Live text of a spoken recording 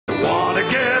to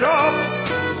get up,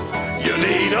 you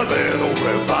need a little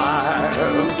revive.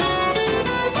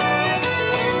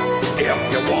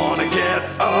 If you want to get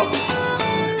up,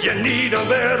 you need a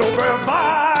little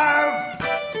revive.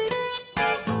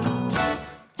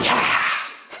 Yeah.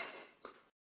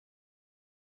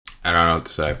 I don't know what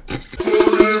to say.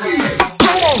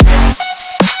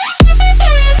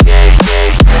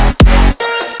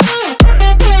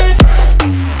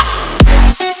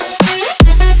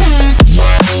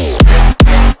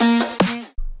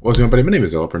 What's going on, everybody? My name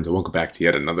is ZealetPrince and welcome back to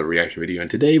yet another reaction video. And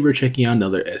today we're checking out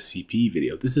another SCP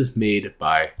video. This is made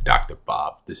by Dr.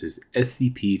 Bob. This is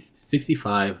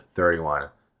SCP-6531,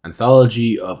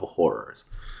 Anthology of Horrors.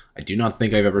 I do not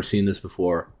think I've ever seen this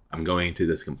before. I'm going into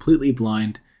this completely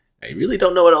blind. I really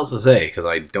don't know what else to say because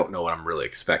I don't know what I'm really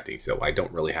expecting. So I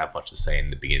don't really have much to say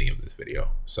in the beginning of this video.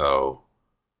 So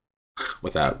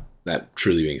without that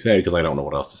truly being said, because I don't know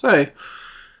what else to say,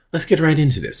 let's get right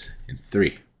into this in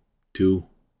 3, 2,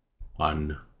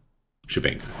 1,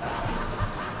 shebang.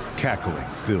 Cackling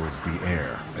fills the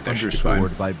air,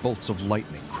 underscored by bolts of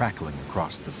lightning crackling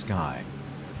across the sky.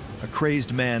 A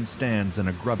crazed man stands in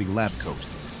a grubby lab coat,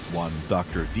 one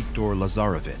Dr. Viktor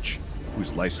Lazarovich,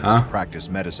 whose license to practice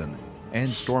medicine and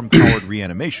storm-powered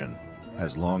reanimation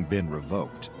has long been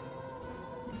revoked.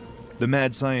 The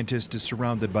mad scientist is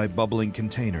surrounded by bubbling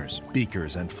containers,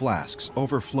 beakers, and flasks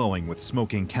overflowing with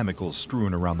smoking chemicals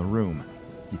strewn around the room.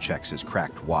 He checks his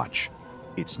cracked watch.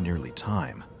 It's nearly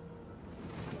time.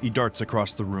 He darts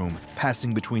across the room,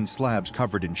 passing between slabs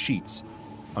covered in sheets.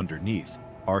 Underneath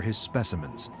are his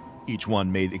specimens, each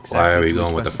one made exactly why are we to his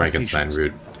going with the Frankenstein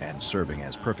route? And serving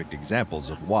as perfect examples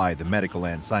of why the medical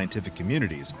and scientific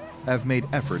communities have made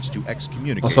efforts to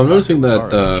excommunicate. Also, I'm noticing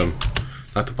that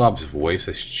Dr. Bob's voice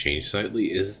has changed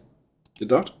slightly. Is the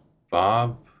Dr.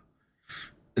 Bob?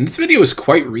 And this video is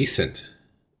quite recent.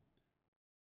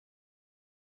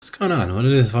 What's going on? What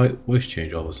did his voice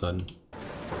change all of a sudden?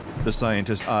 The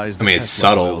scientist eyes the it's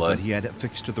subtle, but that he had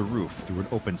affixed to the roof through an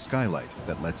open skylight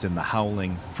that lets in the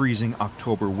howling, freezing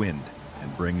October wind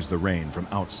and brings the rain from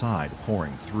outside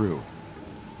pouring through.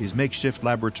 His makeshift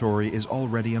laboratory is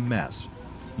already a mess.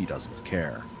 He doesn't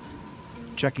care.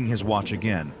 Checking his watch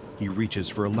again, he reaches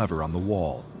for a lever on the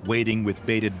wall, waiting with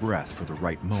bated breath for the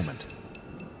right moment.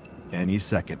 Any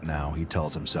second now, he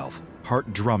tells himself,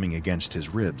 heart drumming against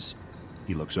his ribs.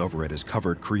 He looks over at his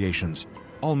covered creations,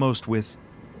 almost with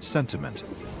sentiment.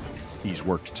 He's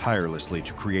worked tirelessly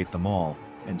to create them all,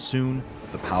 and soon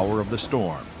the power of the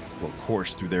storm will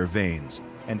course through their veins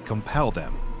and compel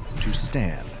them to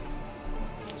stand.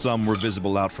 Some were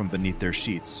visible out from beneath their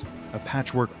sheets, a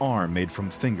patchwork arm made from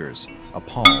fingers, a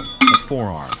palm, a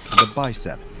forearm, and a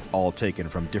bicep, all taken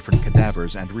from different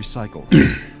cadavers and recycled.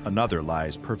 Another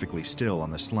lies perfectly still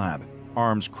on the slab,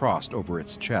 arms crossed over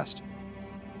its chest.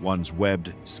 One's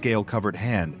webbed, scale-covered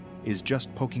hand is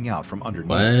just poking out from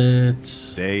underneath.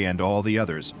 What? They and all the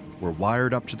others were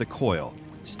wired up to the coil,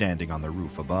 standing on the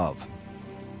roof above.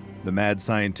 The mad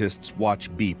scientist's watch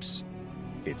beeps.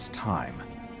 It's time.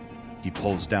 He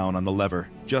pulls down on the lever,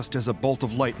 just as a bolt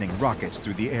of lightning rockets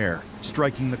through the air,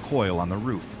 striking the coil on the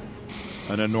roof.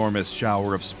 An enormous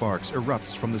shower of sparks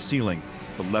erupts from the ceiling,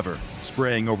 the lever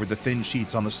spraying over the thin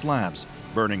sheets on the slabs,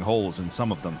 burning holes in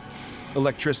some of them.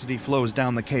 Electricity flows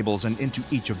down the cables and into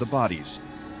each of the bodies.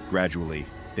 Gradually,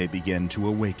 they begin to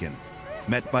awaken,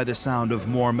 met by the sound of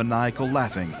more maniacal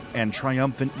laughing and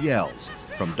triumphant yells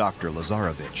from Dr.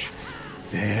 Lazarovich.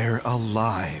 They're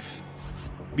alive.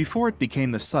 Before it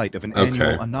became the site of an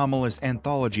annual anomalous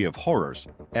anthology of horrors,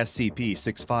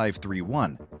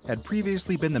 SCP-6531 had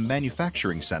previously been the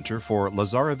manufacturing center for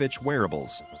Lazarovich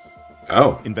wearables.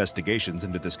 Investigations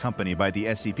into this company by the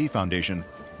SCP Foundation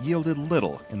yielded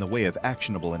little in the way of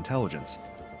actionable intelligence.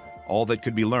 All that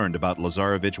could be learned about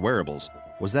Lazarovich wearables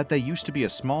was that they used to be a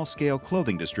small-scale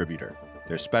clothing distributor,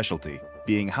 their specialty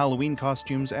being Halloween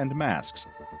costumes and masks,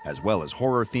 as well as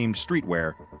horror-themed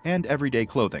streetwear and everyday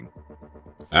clothing.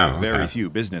 Very few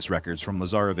business records from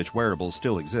Lazarovich wearables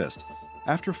still exist.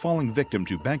 After falling victim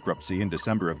to bankruptcy in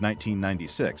December of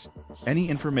 1996, any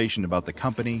information about the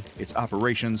company, its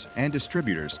operations, and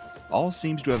distributors all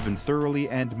seems to have been thoroughly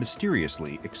and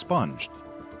mysteriously expunged.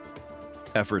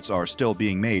 Efforts are still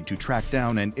being made to track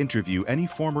down and interview any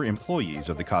former employees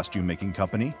of the costume-making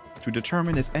company to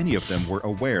determine if any of them were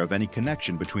aware of any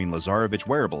connection between Lazarovich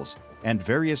wearables and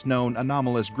various known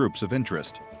anomalous groups of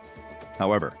interest.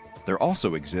 However, there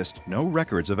also exist no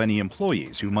records of any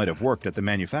employees who might have worked at the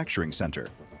manufacturing center.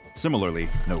 Similarly,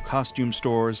 no costume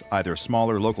stores, either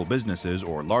smaller local businesses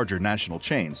or larger national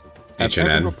chains, have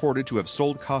ever reported to have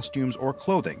sold costumes or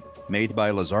clothing made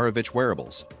by Lazarovich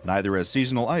wearables, neither as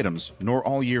seasonal items nor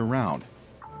all year round.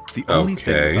 The only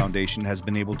thing the Foundation has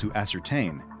been able to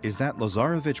ascertain is that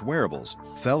Lazarevich Wearables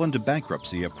fell into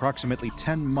bankruptcy approximately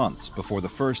 10 months before the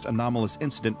first anomalous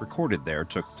incident recorded there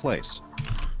took place.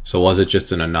 So was it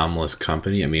just an anomalous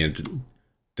company? I mean,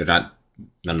 they're not...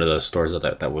 None of the stores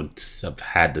that would have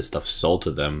had this stuff sold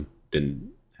to them didn't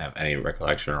have any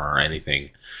recollection or anything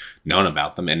known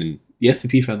about them. And the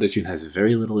SCP Foundation has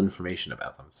very little information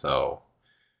about them. So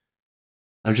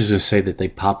I'm just going to say that they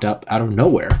popped up out of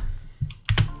nowhere.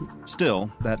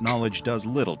 Still, that knowledge does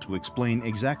little to explain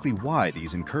exactly why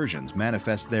these incursions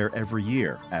manifest there every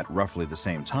year at roughly the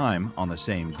same time on the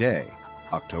same day,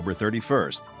 October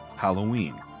 31st,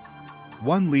 Halloween.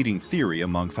 One leading theory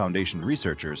among Foundation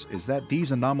researchers is that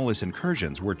these anomalous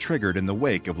incursions were triggered in the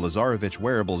wake of Lazarevich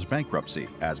Wearables' bankruptcy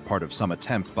as part of some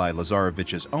attempt by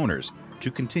Lazarevich's owners to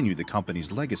continue the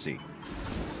company's legacy.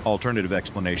 Alternative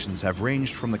explanations have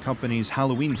ranged from the company's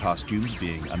Halloween costumes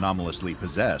being anomalously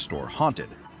possessed or haunted,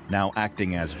 now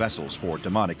acting as vessels for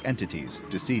demonic entities,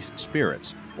 deceased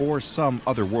spirits, or some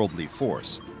otherworldly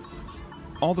force.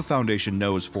 All the Foundation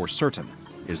knows for certain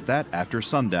is that after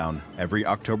sundown every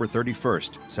October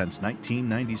 31st since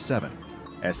 1997,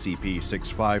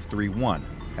 SCP-6531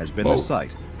 has been the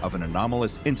site of an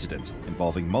anomalous incident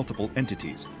involving multiple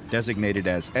entities designated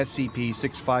as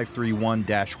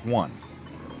SCP-6531-1.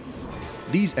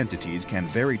 These entities can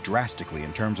vary drastically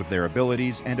in terms of their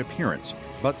abilities and appearance,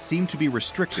 but seem to be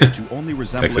restricted to only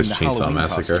resembling the Halloween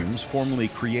costumes formerly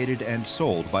created and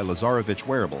sold by Lazarevich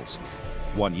Wearables.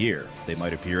 One year, they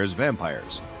might appear as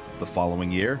vampires. The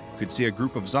following year could see a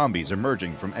group of zombies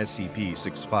emerging from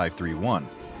SCP-6531.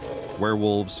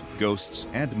 Werewolves, ghosts,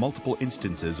 and multiple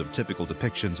instances of typical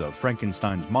depictions of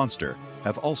Frankenstein's monster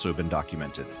have also been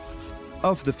documented.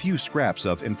 Of the few scraps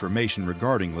of information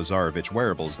regarding Lazarevich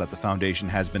Wearables that the Foundation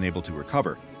has been able to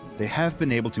recover, they have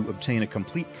been able to obtain a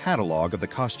complete catalog of the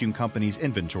costume company's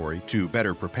inventory to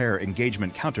better prepare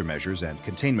engagement countermeasures and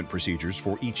containment procedures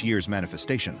for each year's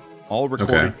manifestation. All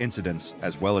recorded incidents,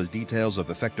 as well as details of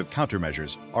effective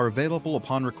countermeasures, are available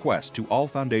upon request to all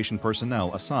Foundation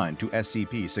personnel assigned to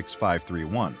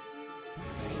SCP-6531.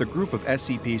 The group of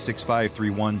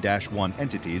SCP-6531-1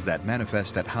 entities that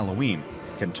manifest at Halloween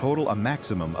can total a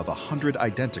maximum of 100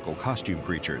 identical costume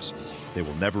creatures. They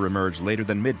will never emerge later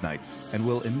than midnight and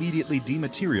will immediately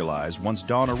dematerialize once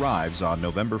dawn arrives on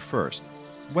November 1st.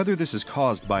 Whether this is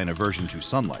caused by an aversion to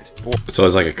sunlight or... So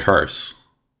it's like a curse.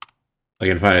 Like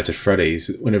in Five Nights at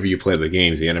Freddy's, whenever you play the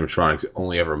games, the animatronics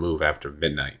only ever move after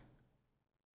midnight.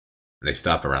 And they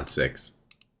stop around 6.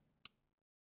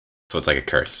 So it's like a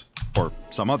curse. Or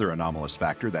some other anomalous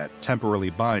factor that temporarily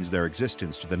binds their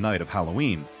existence to the night of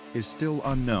Halloween is still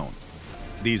unknown.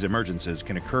 These emergences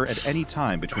can occur at any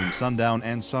time between sundown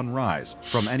and sunrise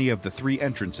from any of the 3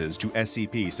 entrances to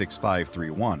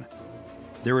SCP-6531.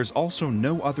 There is also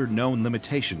no other known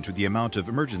limitation to the amount of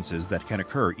emergencies that can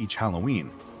occur each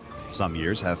Halloween. Some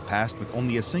years have passed with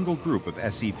only a single group of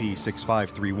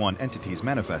SCP-6531 entities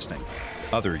manifesting.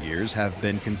 Other years have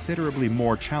been considerably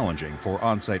more challenging for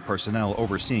on-site personnel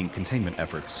overseeing containment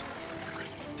efforts.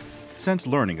 Since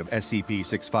learning of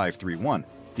SCP-6531,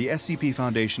 the SCP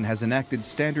Foundation has enacted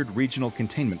standard regional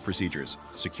containment procedures,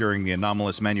 securing the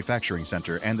anomalous manufacturing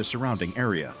center and the surrounding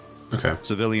area.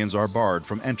 Civilians are barred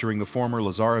from entering the former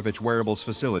Lazarevich Wearables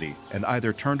facility and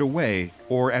either turned away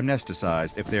or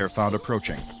amnesticized if they are found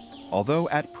approaching. Although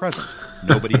at present,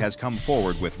 nobody has come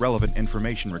forward with relevant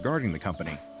information regarding the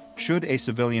company, should a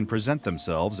civilian present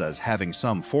themselves as having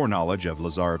some foreknowledge of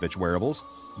Lazarevich Wearables,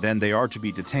 then they are to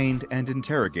be detained and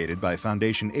interrogated by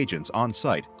Foundation agents on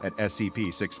site at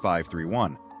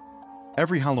SCP-6531.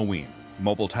 Every Halloween,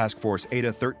 Mobile Task Force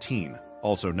Eta-13,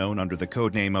 also known under the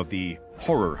codename of the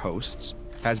Horror Hosts,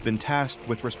 has been tasked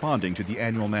with responding to the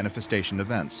annual manifestation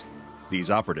events.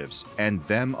 These operatives, and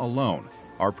them alone,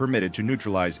 are permitted to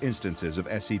neutralize instances of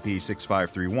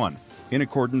SCP-6531 in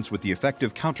accordance with the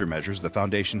effective countermeasures the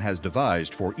Foundation has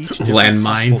devised for each different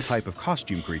possible type of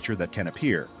costume creature that can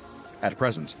appear. At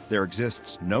present, there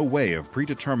exists no way of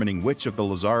predetermining which of the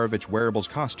Lazarevich Wearables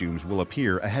costumes will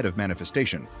appear ahead of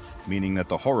manifestation, meaning that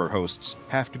the horror hosts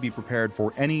have to be prepared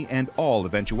for any and all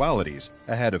eventualities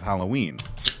ahead of Halloween.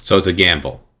 So it's a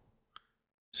gamble.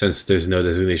 Since there's no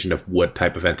designation of what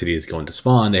type of entity is going to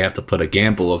spawn, they have to put a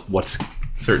gamble of what's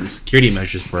certain security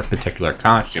measures for a particular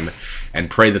costume and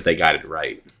pray that they got it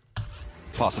right.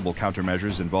 Possible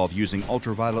countermeasures involve using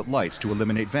ultraviolet lights to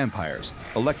eliminate vampires,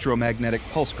 electromagnetic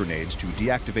pulse grenades to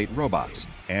deactivate robots,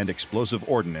 and explosive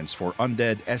ordnance for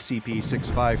undead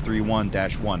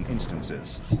SCP-6531-1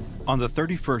 instances. On the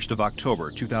 31st of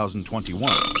October 2021,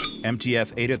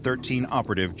 MTF Eta-13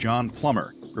 operative John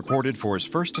Plummer reported for his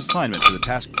first assignment to the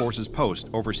task force's post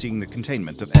overseeing the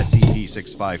containment of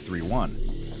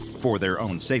SCP-6531. For their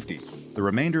own safety, the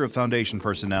remainder of Foundation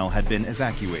personnel had been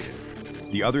evacuated.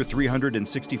 The other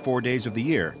 364 days of the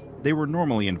year, they were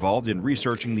normally involved in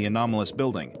researching the anomalous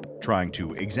building, trying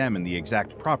to examine the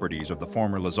exact properties of the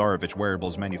former Lazarevich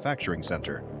Wearables Manufacturing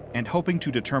Center, and hoping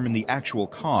to determine the actual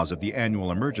cause of the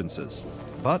annual emergencies.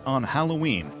 But on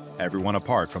Halloween, everyone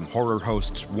apart from horror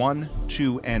hosts 1,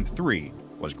 2, and 3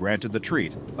 was granted the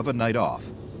treat of a night off.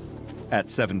 At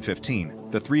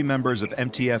 7:15, the 3 members of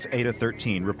MTF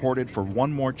Eta-13 reported for one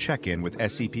more check-in with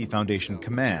SCP Foundation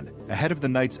Command ahead of the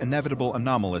night's inevitable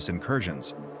anomalous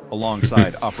incursions.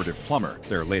 Alongside Operative Plummer,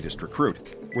 their latest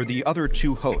recruit, were the other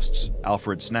 2 hosts,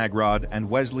 Alfred Snagrod and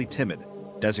Wesley Timid,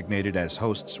 designated as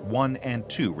hosts 1 and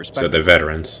 2 respectively. So they're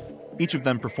veterans. Each of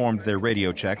them performed their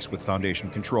radio checks with Foundation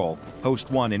control,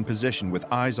 host 1 in position with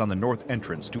eyes on the north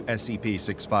entrance to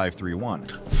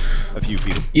SCP-6531. A few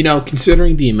feet... You know,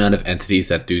 considering the amount of entities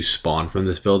that do spawn from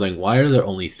this building, why are there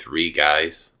only 3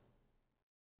 guys?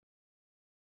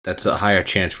 That's a higher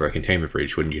chance for a containment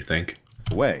breach, wouldn't you think?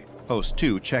 Away. Host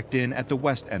 2 checked in at the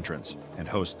west entrance, and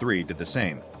Host 3 did the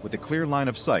same, with a clear line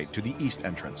of sight to the east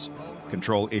entrance.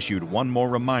 Control issued one more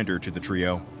reminder to the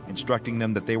trio, instructing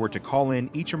them that they were to call in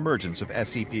each emergence of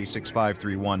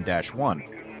SCP-6531-1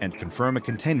 and confirm a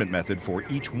containment method for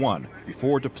each one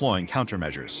before deploying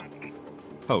countermeasures.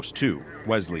 Host 2,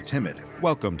 Wesley Timid,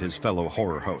 welcomed his fellow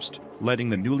horror host, letting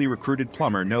the newly recruited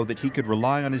plumber know that he could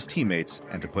rely on his teammates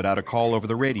and to put out a call over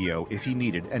the radio if he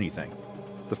needed anything.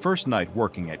 The first night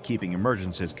working at keeping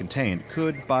emergencies contained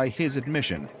could, by his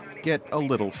admission, get a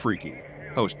little freaky.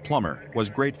 Host Plummer was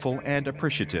grateful and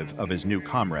appreciative of his new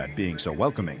comrade being so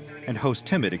welcoming, and Host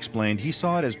Timid explained he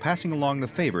saw it as passing along the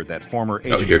favor that former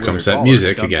agent here comes that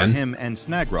music again. Him and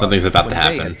Snagrod Something's about to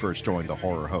happen. They had first joined the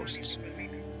horror hosts.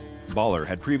 Baller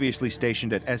had previously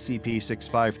stationed at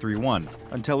SCP-6531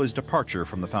 until his departure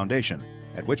from the Foundation,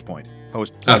 at which point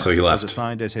Host Plummer was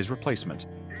assigned as his replacement.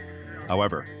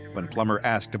 However, when Plummer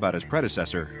asked about his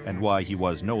predecessor and why he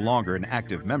was no longer an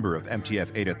active member of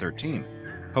MTF Eta-13,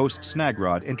 Host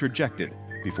Snagrod interjected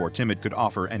before Timid could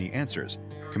offer any answers,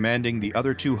 commanding the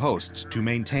other 2 hosts to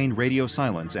maintain radio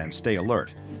silence and stay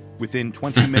alert. Within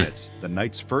 20 minutes, the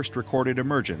night's first recorded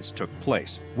emergence took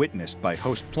place, witnessed by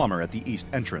Host Plummer at the east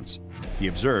entrance. He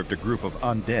observed a group of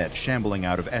undead shambling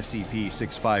out of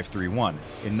SCP-6531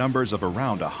 in numbers of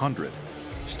around 100.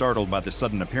 Startled by the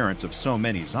sudden appearance of so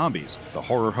many zombies, the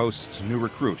horror host's new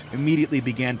recruit immediately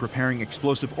began preparing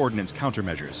explosive ordnance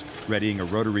countermeasures, readying a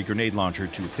rotary grenade launcher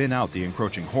to thin out the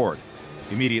encroaching horde.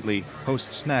 Immediately,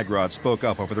 Host Snagrod spoke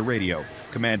up over the radio,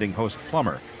 commanding Host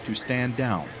Plummer to stand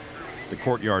down. The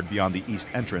courtyard beyond the east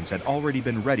entrance had already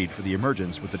been readied for the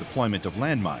emergence with the deployment of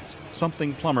landmines,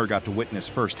 something Plummer got to witness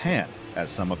firsthand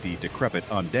as some of the decrepit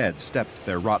undead stepped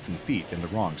their rotten feet in the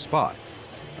wrong spot.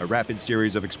 A rapid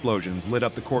series of explosions lit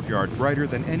up the courtyard brighter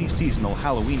than any seasonal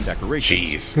Halloween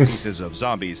decorations. Pieces of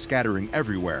zombies scattering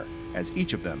everywhere, as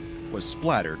each of them was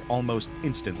splattered almost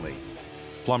instantly.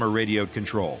 Plummer radioed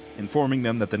control, informing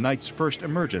them that the night's first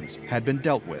emergence had been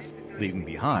dealt with, leaving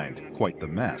behind quite the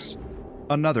mess.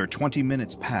 Another 20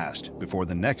 minutes passed before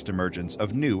the next emergence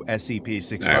of new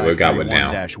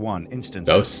SCP-6531-1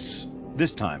 instances. Ghosts.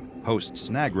 This time, Host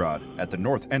Snagrod, at the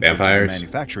north entrance of the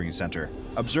manufacturing center,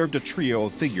 observed a trio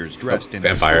of figures dressed in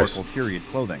historical period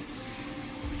clothing.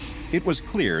 It was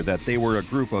clear that they were a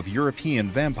group of European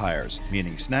vampires,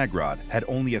 meaning Snagrod had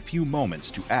only a few moments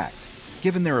to act.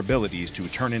 Given their abilities to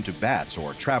turn into bats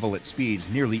or travel at speeds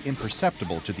nearly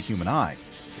imperceptible to the human eye,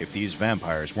 if these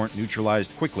vampires weren't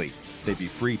neutralized quickly, they'd be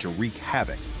free to wreak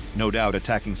havoc, no doubt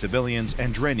attacking civilians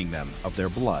and draining them of their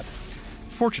blood.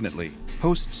 Fortunately,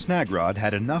 Host Snagrod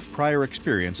had enough prior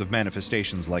experience of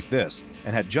manifestations like this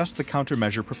and had just the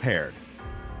countermeasure prepared.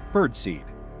 Birdseed.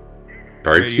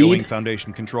 Radioing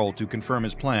Foundation control to confirm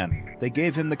his plan, they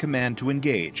gave him the command to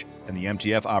engage, and the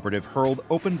MTF operative hurled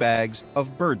open bags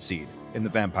of birdseed in the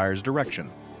vampire's direction,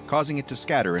 causing it to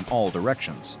scatter in all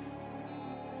directions.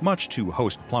 Much to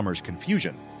Host Plummer's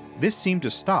confusion, this seemed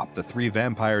to stop the 3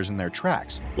 vampires in their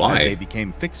tracks as they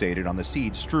became fixated on the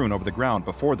seeds strewn over the ground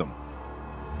before them.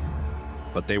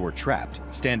 But they were trapped,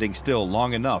 standing still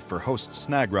long enough for Host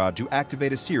Snagrod to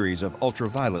activate a series of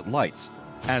ultraviolet lights.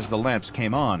 As the lamps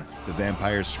came on, the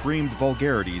vampires screamed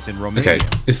vulgarities in Romanian. Okay,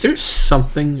 is there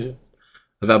something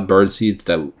about birdseeds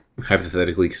that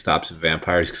hypothetically stops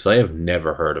vampires? Because I have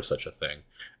never heard of such a thing.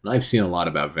 And I've seen a lot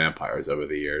about vampires over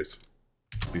the years.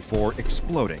 Before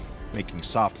exploding, making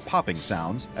soft popping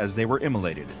sounds as they were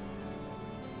immolated.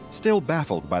 Still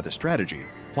baffled by the strategy,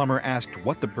 Plummer asked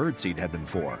what the birdseed had been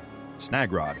for.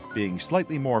 Snagrod, being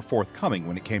slightly more forthcoming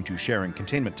when it came to sharing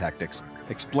containment tactics,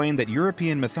 explained that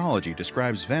European mythology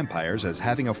describes vampires as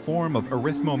having a form of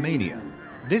arithmomania.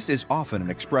 This is often an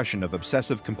expression of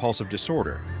obsessive-compulsive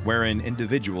disorder, wherein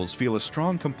individuals feel a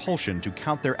strong compulsion to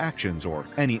count their actions or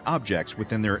any objects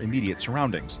within their immediate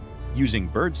surroundings. Using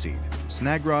birdseed,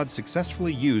 Snagrod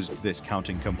successfully used this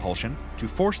counting compulsion to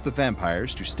force the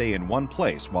vampires to stay in one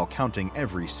place while counting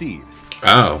every seed.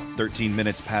 13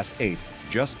 minutes past 8,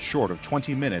 just short of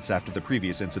 20 minutes after the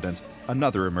previous incident,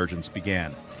 another emergence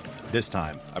began. This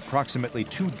time, approximately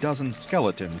 24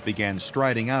 skeletons began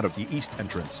striding out of the east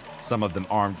entrance, some of them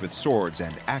armed with swords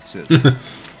and axes.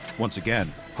 Once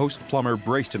again, Host Plummer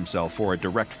braced himself for a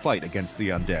direct fight against the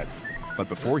undead. But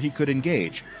before he could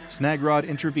engage, Snagrod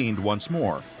intervened once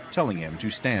more, telling him to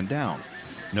stand down.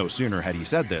 No sooner had he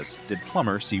said this, did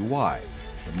Plummer see why.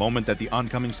 The moment that the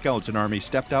oncoming skeleton army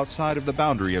stepped outside of the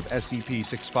boundary of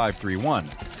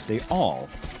SCP-6531, they all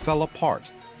fell apart.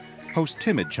 Host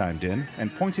Timid chimed in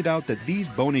and pointed out that these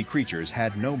bony creatures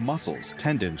had no muscles,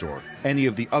 tendons, or any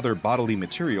of the other bodily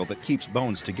material that keeps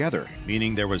bones together,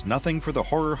 meaning there was nothing for the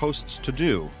horror hosts to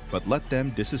do but let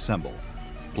them disassemble.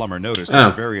 Plummer noticed that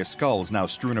the various skulls now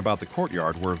strewn about the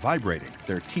courtyard were vibrating,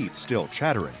 their teeth still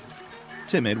chattering.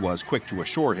 Timid was quick to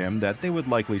assure him that they would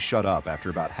likely shut up after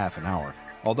about half an hour,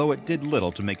 although it did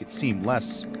little to make it seem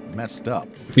less messed up.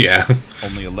 Yeah.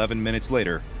 Only 11 minutes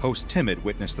later, Host Timid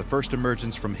witnessed the first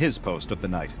emergence from his post of the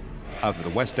night. Out of the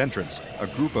west entrance, a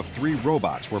group of 3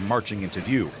 robots were marching into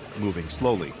view, moving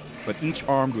slowly, but each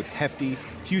armed with hefty,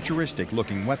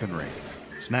 futuristic-looking weaponry.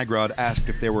 Snagrod asked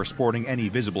if they were sporting any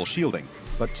visible shielding,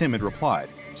 but Timid replied,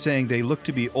 saying they looked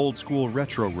to be old-school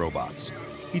retro robots.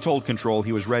 He told Control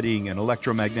he was readying an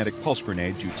electromagnetic pulse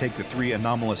grenade to take the 3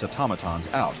 anomalous automatons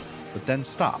out, but then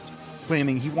stopped,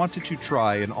 claiming he wanted to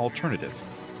try an alternative.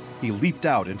 He leaped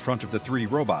out in front of the 3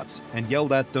 robots and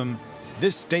yelled at them,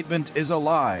 "This statement is a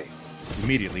lie!"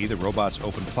 Immediately, the robots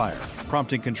opened fire,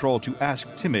 prompting Control to ask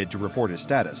Timid to report his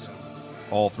status.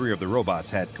 All 3 of the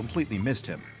robots had completely missed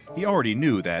him. He already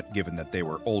knew that, given that they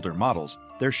were older models,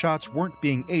 their shots weren't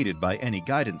being aided by any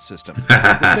guidance system.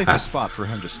 The safest spot for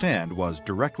him to stand was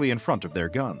directly in front of their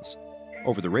guns.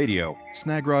 Over the radio,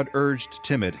 Snagrod urged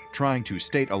Timid trying to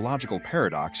state a logical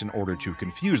paradox in order to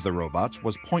confuse the robots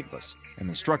was pointless, and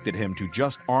instructed him to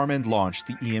just arm and launch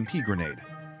the EMP grenade.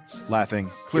 Laughing,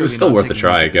 clearly it was still not worth a taking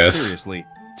try, I himself guess. seriously,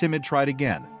 Timid tried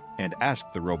again, and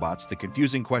asked the robots the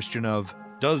confusing question of,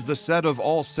 "Does the set of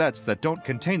all sets that don't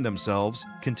contain themselves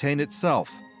contain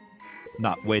itself?"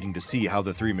 Not waiting to see how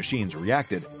the 3 machines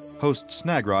reacted, Host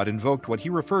Snagrod invoked what he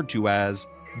referred to as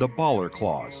the Baller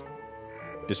Clause.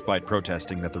 Despite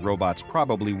protesting that the robots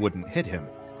probably wouldn't hit him,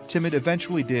 Timid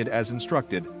eventually did as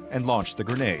instructed and launched the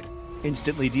grenade,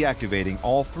 instantly deactivating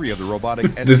all 3 of the robotic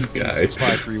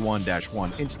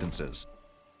SCP-6531-1 instances.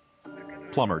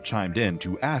 Plummer chimed in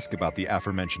to ask about the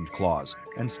aforementioned clause,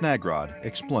 and Snagrod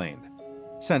explained.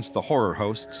 Since the horror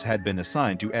hosts had been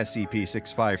assigned to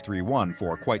SCP-6531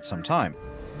 for quite some time,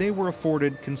 they were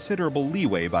afforded considerable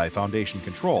leeway by Foundation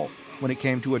Control when it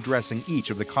came to addressing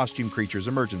each of the costume creatures'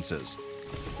 emergences.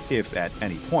 If, at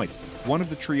any point, one of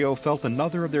the trio felt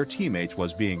another of their teammates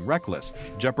was being reckless,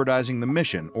 jeopardizing the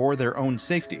mission or their own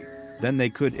safety, then they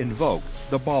could invoke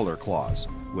the Baller Clause,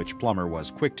 which Plummer was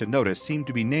quick to notice seemed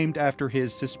to be named after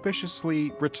his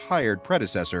suspiciously retired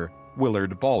predecessor,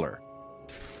 Willard Baller.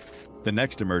 The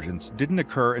next emergence didn't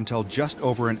occur until just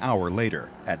over an hour later,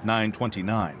 at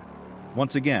 9:29.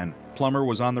 Once again, Plummer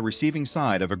was on the receiving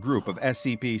side of a group of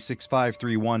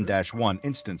SCP-6531-1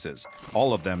 instances,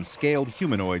 all of them scaled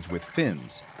humanoids with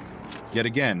fins. Yet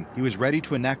again, he was ready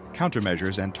to enact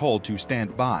countermeasures and told to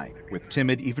stand by, with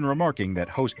Timid even remarking that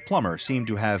Host Plummer seemed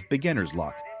to have beginner's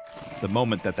luck. The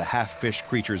moment that the half-fish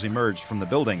creatures emerged from the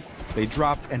building, they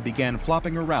dropped and began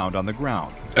flopping around on the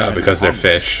ground. Because they're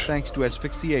fish. Thanks to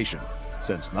asphyxiation,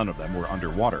 since none of them were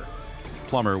underwater.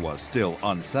 Plummer was still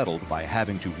unsettled by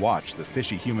having to watch the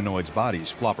fishy humanoids'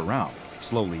 bodies flop around,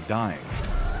 slowly dying.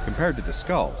 Compared to the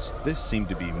skulls, this seemed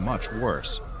to be much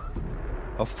worse.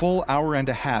 A full hour and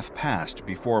a half passed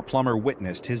before Plummer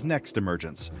witnessed his next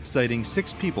emergence, citing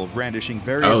 6 people brandishing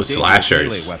various dangerous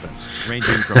melee weapons,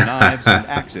 ranging from knives and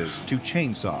axes to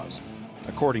chainsaws.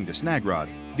 According to Snagrod,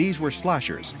 these were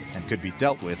slashers and could be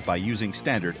dealt with by using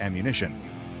standard ammunition.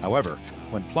 However,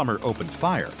 when Plummer opened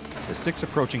fire, the 6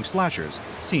 approaching slashers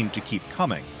seemed to keep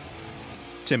coming.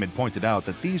 Timid pointed out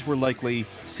that these were likely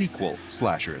sequel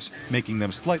slashers, making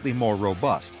them slightly more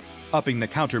robust. Upping the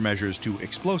countermeasures to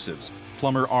explosives,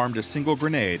 Plummer armed a single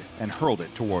grenade and hurled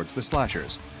it towards the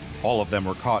slashers. All of them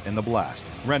were caught in the blast,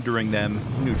 rendering them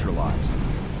neutralized.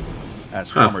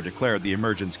 As Plummer declared the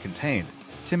emergence contained,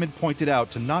 Timid pointed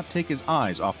out to not take his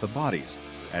eyes off the bodies,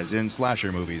 as in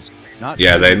slasher movies, not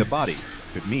finding the body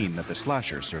could mean that the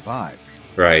slasher survived.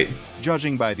 Right.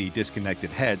 Judging by the disconnected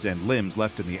heads and limbs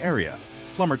left in the area,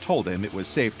 Plummer told him it was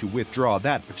safe to withdraw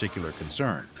that particular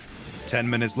concern. 10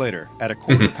 minutes later, at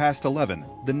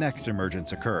 11:15, the next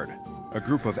emergence occurred. A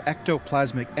group of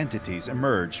ectoplasmic entities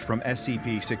emerged from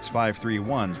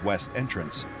SCP-6531's west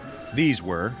entrance. These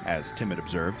were, as Timid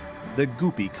observed, the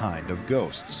goopy kind of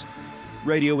ghosts.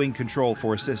 Radioing Control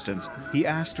for assistance, he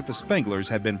asked if the Spenglers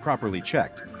had been properly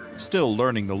checked. Still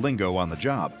learning the lingo on the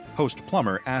job, Host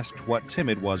Plummer asked what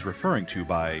Timid was referring to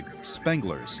by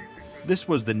Spenglers. This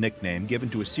was the nickname given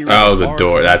to a series of the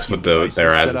door. That's what they're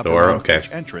at the door. Okay.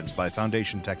 Entrance by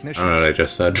Foundation technicians. I don't know what I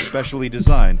just said. Specially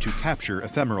designed to capture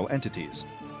ephemeral entities.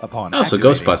 Upon so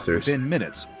activating, Ghostbusters. Within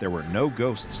minutes, there were no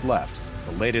ghosts left.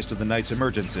 The latest of the night's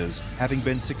emergences having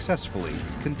been successfully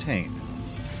contained.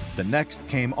 The next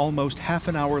came almost half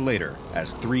an hour later,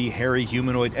 as 3 hairy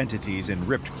humanoid entities in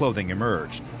ripped clothing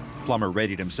emerged. Plummer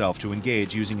readied himself to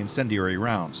engage using incendiary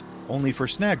rounds, only for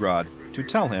Snagrod to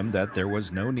tell him that there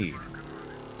was no need.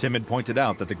 Timid pointed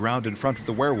out that the ground in front of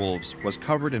the werewolves was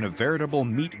covered in a veritable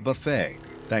meat buffet,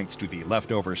 thanks to the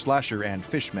leftover slasher and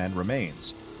fishman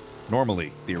remains.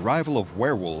 Normally, the arrival of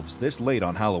werewolves this late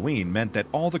on Halloween meant that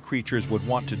all the creatures would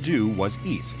want to do was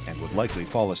eat, and would likely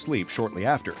fall asleep shortly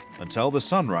after, until the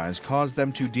sunrise caused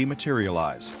them to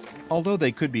dematerialize. Although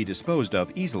they could be disposed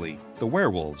of easily, the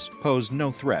werewolves posed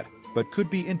no threat, but could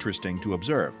be interesting to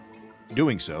observe.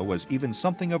 Doing so was even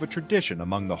something of a tradition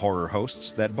among the horror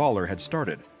hosts that Baller had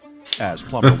started. As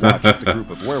Plummer watched the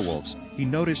group of werewolves, he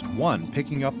noticed one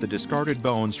picking up the discarded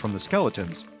bones from the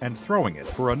skeletons and throwing it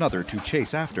for another to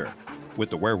chase after. With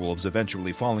the werewolves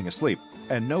eventually falling asleep,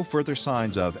 and no further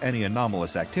signs of any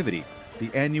anomalous activity,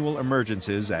 the annual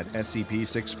emergences at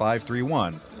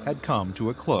SCP-6531 had come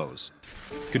to a close.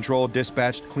 Control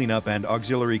dispatched cleanup and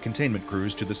auxiliary containment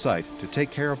crews to the site to take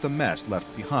care of the mess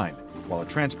left behind, while a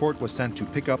transport was sent to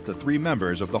pick up the 3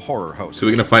 members of the horror host. So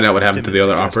we're going to find out what happened to the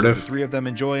other operative? The 3 of them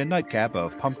enjoy a nightcap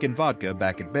of pumpkin vodka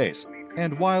back at base,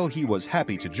 and while he was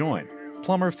happy to join,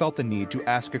 Plummer felt the need to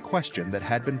ask a question that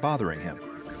had been bothering him.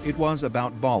 It was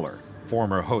about Baller,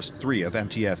 former Host 3 of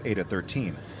MTF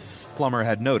Eta-13. Plummer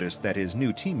had noticed that his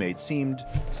new teammates seemed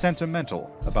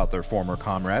sentimental about their former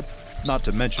comrade, not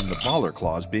to mention the Baller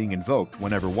clause being invoked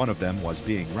whenever one of them was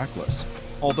being reckless.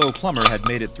 Although Plummer had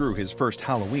made it through his first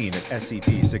Halloween at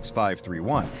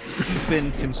SCP-6531, he'd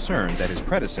been concerned that his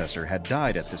predecessor had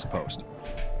died at this post.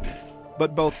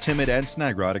 But both Timid and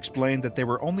Snagrod explained that they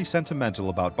were only sentimental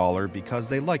about Baller because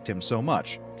they liked him so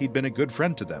much. He'd been a good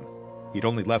friend to them. He'd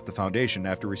only left the Foundation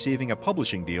after receiving a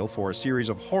publishing deal for a series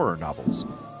of horror novels.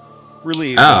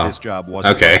 Relieved that his job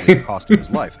wasn't going to cost him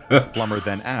his life, Plummer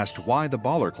then asked why the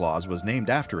Baller clause was named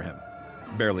after him.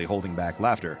 Barely holding back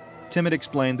laughter, Timid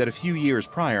explained that a few years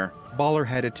prior, Baller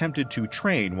had attempted to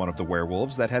train one of the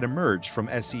werewolves that had emerged from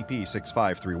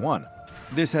SCP-6531.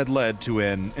 This had led to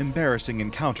an embarrassing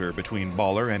encounter between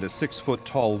Baller and a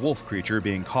 6-foot-tall wolf creature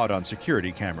being caught on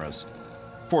security cameras.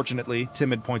 Fortunately,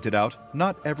 Timid pointed out,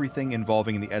 not everything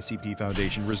involving the SCP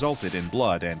Foundation resulted in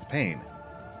blood and pain.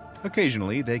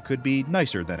 Occasionally, they could be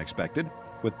nicer than expected,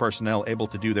 with personnel able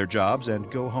to do their jobs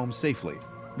and go home safely,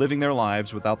 living their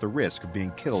lives without the risk of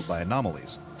being killed by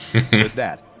anomalies. With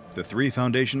that, the 3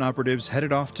 Foundation operatives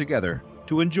headed off together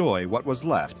to enjoy what was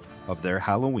left of their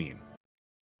Halloween.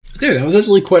 Okay, that was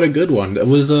actually quite a good one. It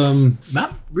was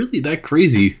not really that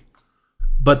crazy.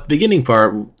 But the beginning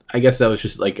part, I guess that was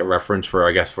just like a reference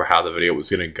for how the video was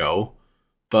going to go.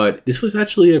 But this was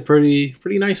actually a pretty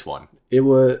nice one. It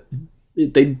was...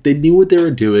 They knew what they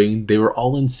were doing. They were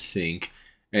all in sync,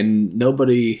 and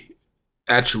nobody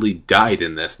actually died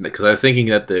in this. Because I was thinking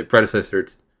that the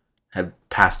predecessors had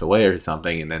passed away or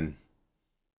something, and then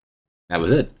that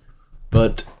was it.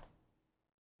 But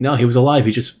no, he was alive.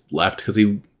 He just left because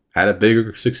he had a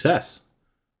bigger success.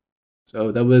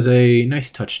 So that was a nice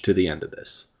touch to the end of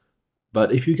this.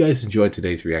 But if you guys enjoyed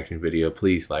today's reaction video,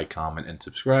 please like, comment, and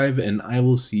subscribe, and I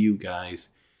will see you guys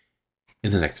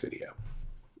in the next video.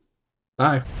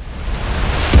 Bye.